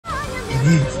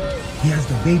He is. He has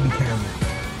the baby camera.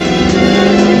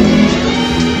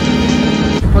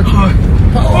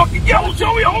 Fucking yo,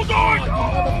 Joey, hold on!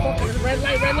 Oh. Red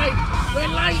light, red light, red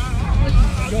light!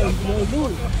 Yo, Lou.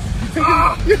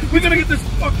 We're gonna get this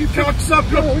fucking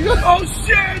cocksucker! Oh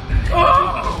shit!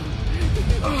 Oh!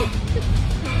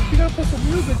 You gotta put some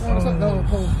music on.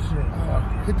 Oh shit!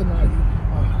 Hit the light.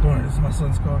 Darn, this is my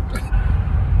son's car.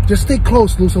 Just stay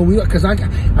close, Lou, so cause I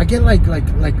get like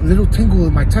little tingle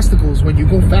in my testicles when you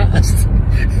go fast.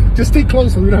 Just stay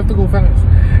close so we don't have to go fast.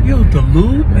 Yo, the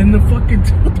lube and the fucking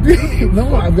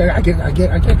No, I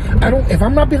don't. If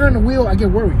I'm not behind the wheel, I get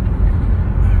worried.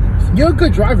 You're a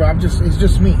good driver. It's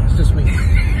just me. It's just me.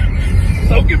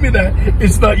 Don't give me that.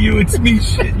 It's not you. It's me.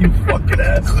 Shit, you fucking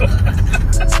asshole.